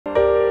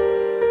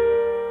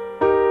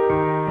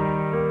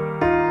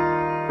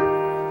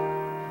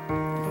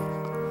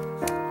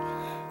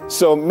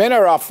So men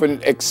are often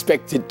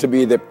expected to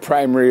be the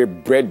primary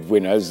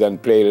breadwinners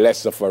and play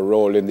less of a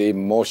role in the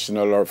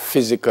emotional or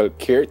physical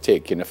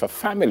caretaking of a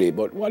family.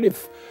 But what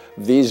if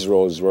these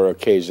roles were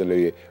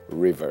occasionally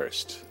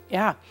reversed?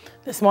 Yeah.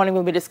 This morning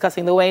we'll be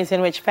discussing the ways in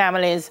which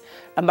families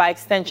and by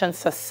extension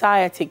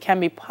society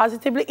can be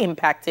positively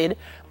impacted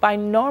by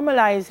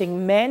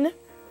normalizing men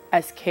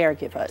as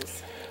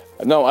caregivers.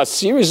 Now, a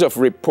series of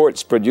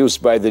reports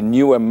produced by the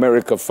New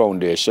America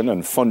Foundation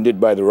and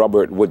funded by the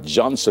Robert Wood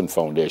Johnson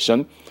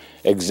Foundation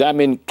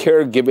examine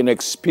caregiving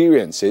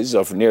experiences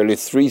of nearly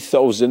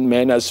 3,000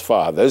 men as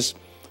fathers,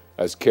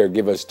 as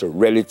caregivers to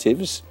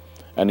relatives,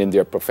 and in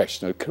their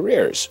professional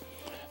careers.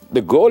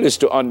 The goal is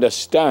to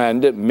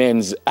understand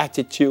men's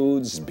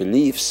attitudes,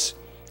 beliefs,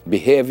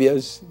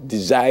 behaviors,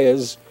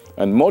 desires,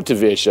 and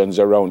motivations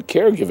around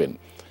caregiving.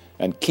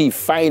 And key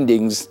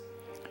findings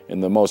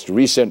in the most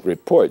recent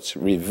reports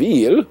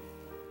reveal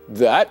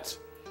that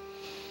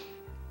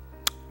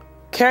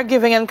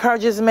caregiving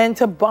encourages men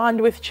to bond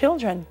with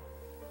children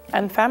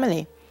and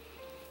family.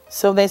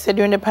 So they said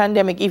during the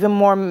pandemic, even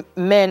more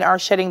men are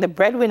shedding the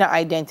breadwinner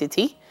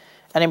identity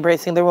and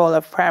embracing the role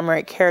of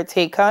primary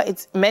caretaker.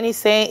 Many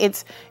say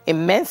it's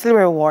immensely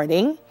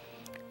rewarding.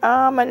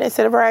 And they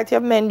said a variety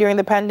of men during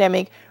the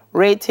pandemic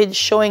rated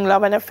showing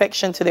love and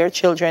affection to their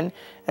children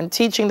and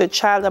teaching the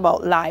child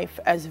about life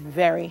as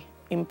very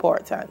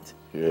important.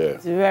 Yeah.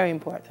 It's very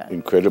important.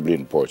 Incredibly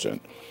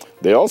important.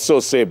 They also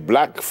say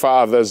black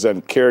fathers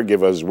and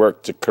caregivers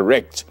work to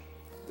correct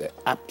the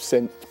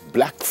absent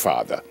black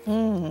father.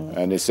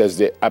 And it says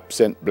the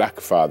absent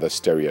black father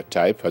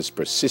stereotype has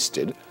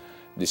persisted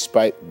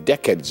despite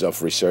decades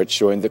of research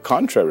showing the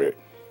contrary.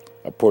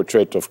 A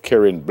portrait of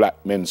caring black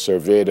men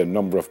surveyed a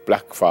number of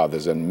black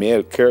fathers and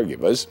male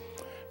caregivers,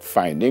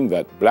 finding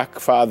that black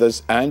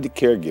fathers and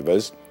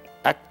caregivers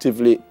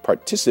actively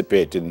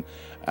participate in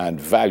and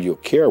value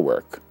care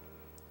work.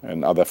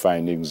 And other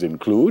findings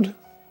include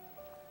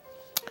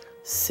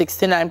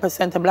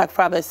 69% of black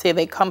fathers say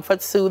they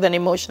comfort, soothe, and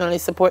emotionally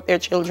support their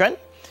children.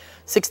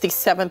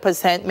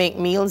 67% make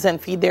meals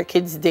and feed their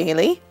kids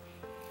daily.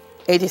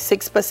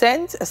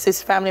 86%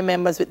 assist family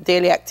members with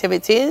daily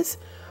activities.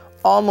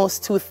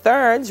 Almost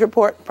 2/3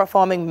 report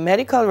performing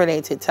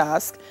medical-related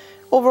tasks.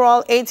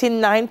 Overall,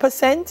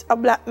 89%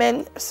 of black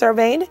men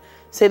surveyed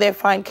say they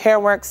find care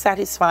work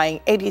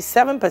satisfying.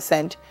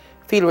 87%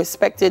 feel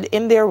respected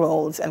in their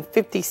roles, and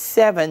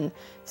 57%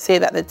 say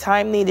that the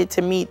time needed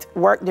to meet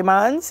work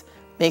demands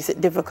makes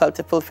it difficult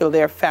to fulfill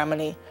their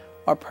family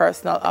or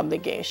personal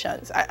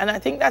obligations. And I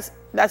think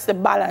that's the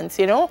balance,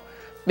 you know,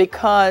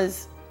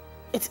 because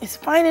it's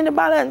finding the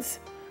balance.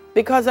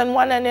 Because on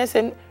one hand, they're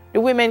saying the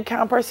women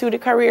can't pursue the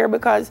career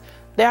because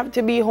they have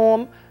to be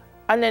home,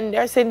 and then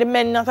they're saying the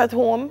men not at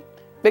home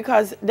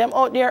because them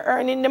out there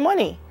earning the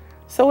money.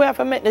 So we have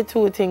to make the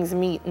two things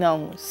meet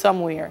now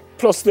somewhere.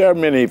 Plus, there are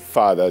many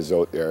fathers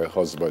out there,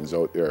 husbands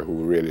out there who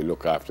really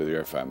look after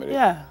their family.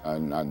 Yeah.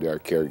 And they're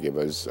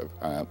caregivers.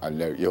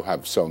 And you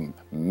have some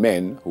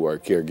men who are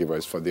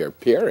caregivers for their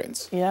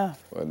parents. Yeah.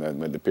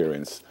 When the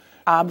parents...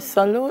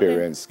 Absolutely.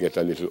 Parents get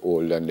a little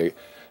old and they're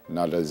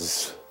not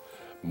as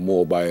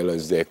mobile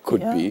as they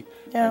could be.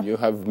 Yeah. And you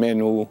have men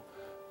who,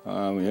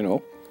 you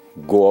know,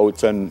 go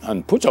out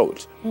and put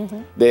out.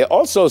 They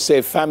also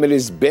say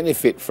families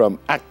benefit from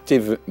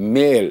active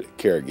male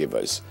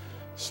caregivers.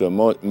 So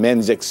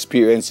men's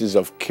experiences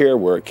of care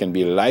work can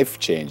be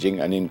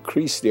life-changing and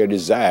increase their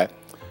desire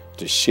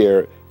to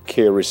share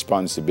care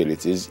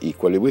responsibilities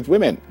equally with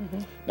women.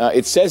 Now,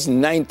 it says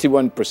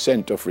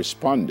 91% of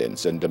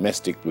respondents and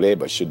domestic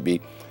labor should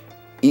be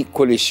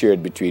equally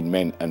shared between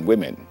men and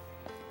women.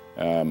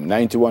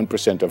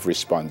 91% of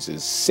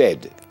responses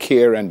said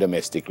care and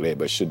domestic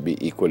labor should be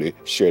equally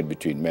shared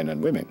between men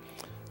and women.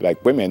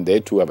 Like women,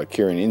 they too have a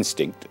caring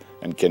instinct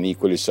and can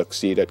equally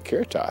succeed at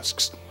care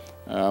tasks,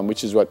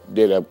 which is what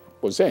Dela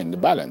was saying, the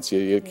balance.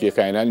 You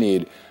kind of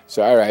need,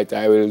 so all right,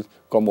 I will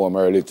come home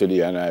early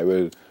today and I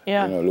will you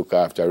know, look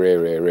after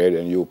Ray,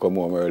 and you come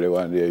home early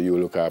one day, you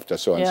look after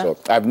so-and-so.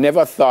 I've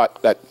never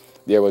thought that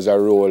there was a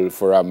role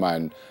for a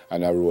man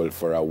and a role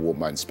for a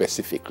woman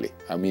specifically.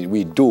 I mean,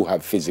 we do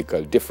have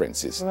physical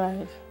differences.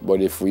 Right.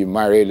 But if we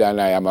married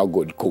and I am a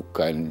good cook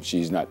and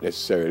she's not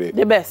necessarily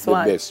the best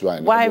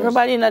one. Why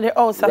everybody in the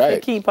house have to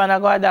keep and I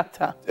go a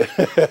doctor?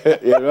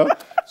 You know?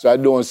 So I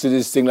don't see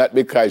this thing like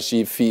because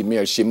she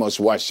female, she must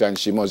wash and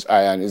she must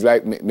iron. It's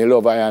like me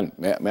love iron,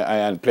 me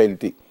iron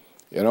plenty.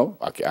 You know,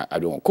 I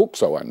don't cook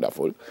so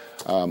wonderful.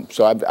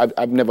 So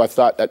I've never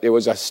thought that there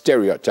was a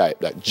stereotype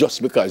that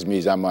just because me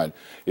is a man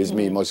is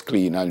me must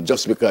clean, and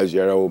just because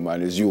you're a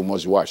woman is you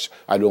must wash.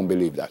 I don't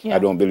believe that. I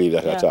don't believe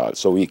that at all.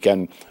 So we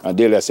can, and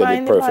Delia said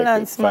it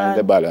perfectly, find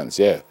the balance,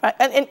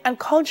 And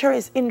culture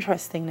is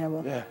interesting,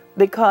 Neville,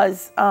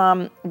 because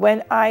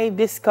when I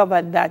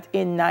discovered that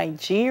in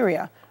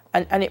Nigeria,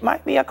 and it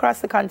might be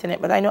across the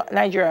continent, but I know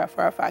Nigeria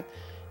for a fact,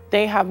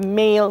 they have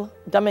male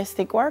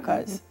domestic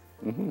workers.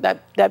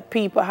 That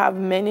people have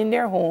men in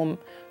their home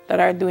that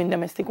are doing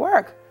domestic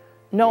work.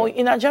 Now,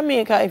 in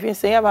Jamaica, if you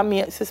say you have a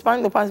male,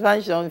 suspend the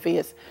Spanish down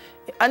face.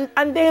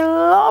 And they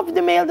love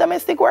the male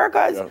domestic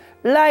workers. Yeah.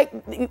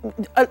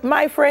 Like,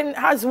 my friend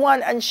has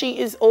one and she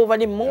is over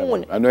the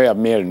moon. I know you have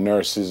male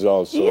nurses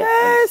also.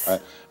 Yes.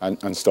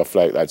 And stuff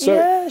like that. So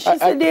yeah, she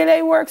said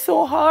they work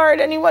so hard.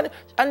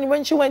 And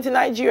when she went to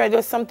Nigeria, there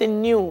was something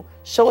new.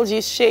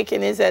 Shoulder's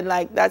shaking his head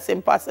like, that's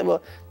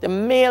impossible. The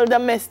male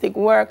domestic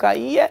worker,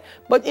 yeah.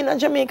 But in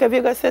Jamaica, if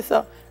you go say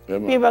so,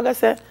 people are going to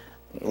say,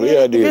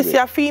 if you see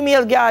a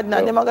female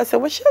gardener, they're going to say,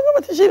 well,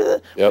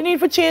 we need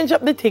to change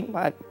up the thing,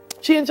 man.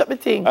 Change up the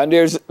thing. And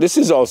this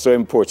is also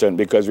important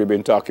because we've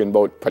been talking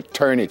about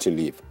paternity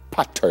leave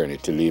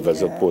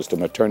as opposed to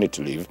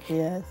maternity leave.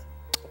 Yes.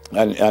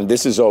 And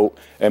this is how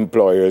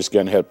employers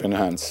can help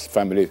enhance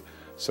family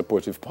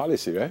supportive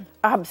policy, right?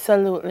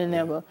 Absolutely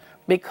never.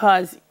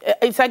 Because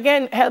it's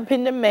again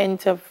helping the men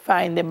to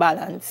find the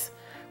balance.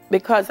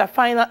 Because I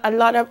find a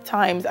lot of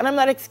times, and I'm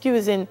not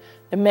excusing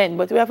the men,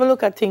 but we have to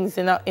look at things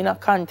in a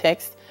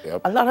context.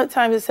 Yep. A lot of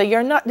times they say,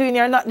 you're not doing.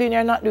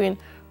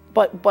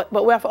 But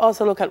we have to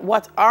also look at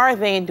what are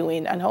they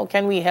doing and how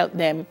can we help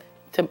them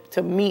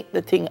to meet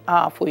the thing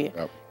halfway.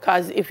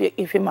 Because if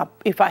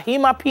I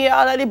him pay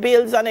all of the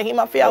bills and him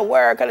pay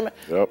work,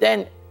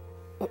 then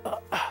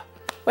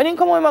when he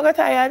come home, I get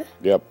tired.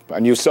 Yep.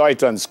 And you saw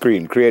it on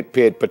screen. Create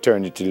paid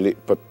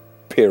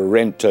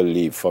parental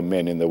leave for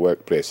men in the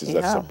workplaces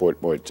that support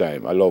more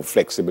time. Allow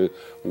flexible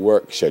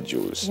work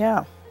schedules.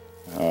 Yeah.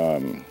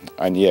 And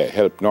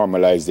help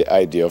normalize the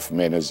idea of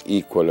men as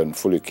equal and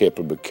fully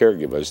capable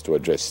caregivers to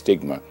address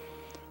stigma,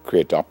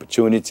 create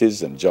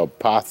opportunities and job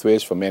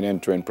pathways for men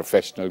entering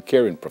professional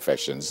caring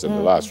professions. And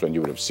the last one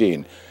you would have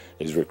seen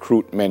is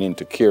recruit men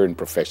into caring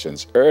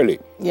professions early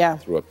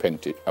through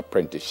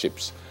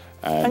apprenticeships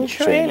and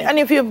training. And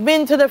if you've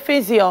been to the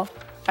physio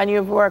and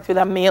you've worked with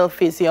a male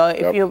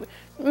physio,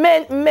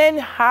 men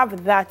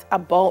have that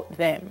about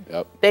them.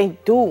 Yep. They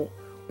do.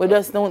 We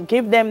just don't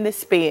give them the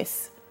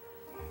space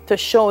to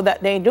show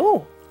that they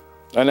do.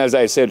 And as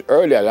I said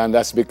earlier, and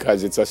that's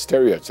because it's a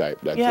stereotype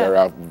that there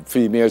are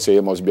females, so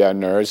you must be a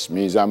nurse,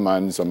 me is a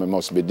man, so I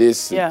must be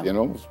this, you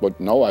know. But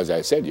now, as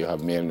I said, you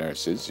have male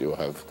nurses, you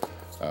have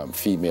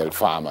female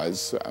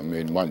farmers. I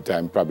mean, one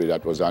time probably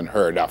that was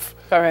unheard of.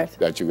 Correct.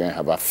 That you're going to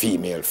have a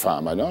female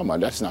farmer. No,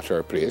 man, that's not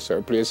her place.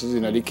 Her place is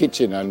in the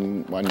kitchen,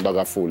 and one bag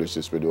of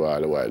foolishness we do all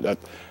the while. That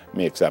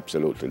makes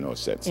absolutely no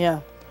sense.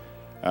 Yeah.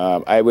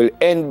 I will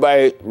end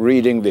by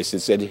reading this.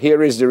 It said,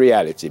 here is the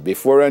reality.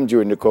 Before and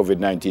during the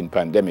COVID-19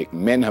 pandemic,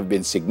 men have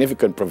been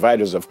significant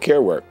providers of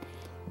care work,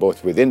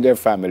 both within their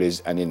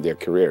families and in their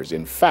careers.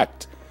 In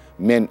fact,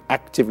 men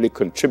actively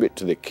contribute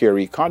to the care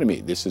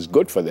economy. This is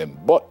good for them.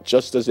 But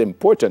just as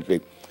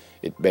importantly,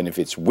 it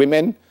benefits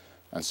women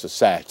and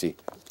society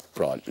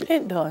broadly.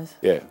 It does.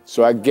 Yeah.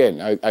 So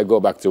again, I go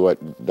back to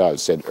what Dal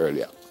said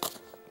earlier.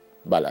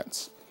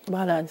 Balance.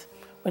 Balance.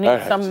 We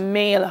need some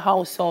male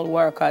household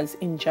workers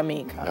in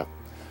Jamaica. Yeah.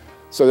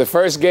 So the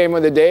first game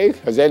of the day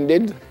has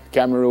ended.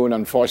 Cameroon,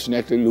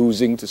 unfortunately,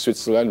 losing to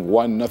Switzerland,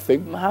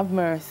 1-0. Have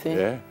mercy.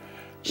 Yeah.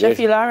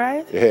 Sheffield, all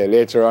right? Yeah,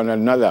 later on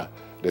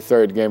the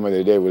third game of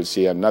the day, we'll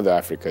see another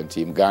African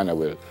team. Ghana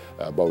will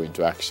bow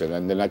into action.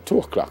 And then at 2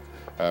 o'clock,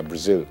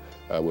 Brazil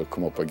will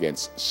come up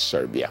against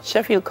Serbia.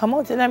 Sheffield, come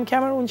out in them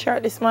Cameroon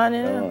shirt this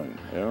morning.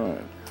 Yeah.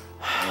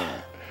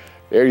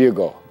 There you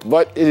go.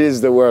 But it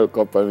is the World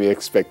Cup, and we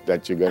expect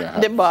that you're going to have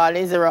the ball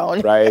is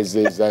around.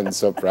 Prizes and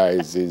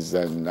surprises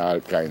and all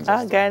kinds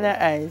of stuff.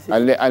 Eyes.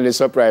 And the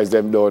surprise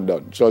them don't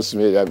done. Trust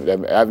me,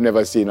 I've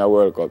never seen a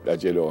World Cup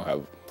that you don't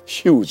have.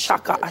 Huge.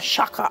 Shaka.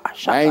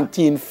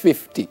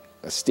 1950,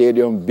 a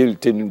stadium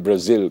built in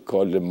Brazil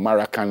called the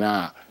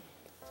Maracanã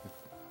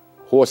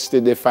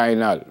hosted the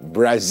final.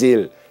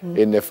 Brazil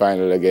in the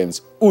final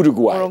against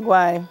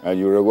Uruguay. And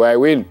Uruguay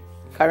win.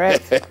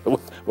 Correct.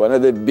 One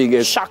of the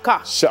biggest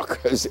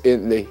shockers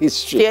in the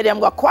history Stadium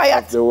got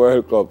quiet. of the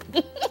World Cup.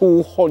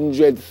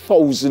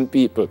 200,000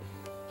 people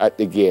at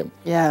the game.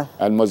 Yeah.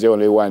 And was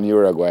only one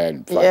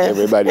Uruguayan.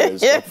 Everybody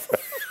else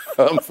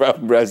from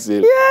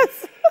Brazil.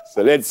 Yes.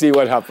 So let's see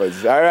what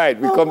happens. All right,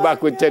 we come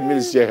back with 10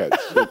 minutes to your head.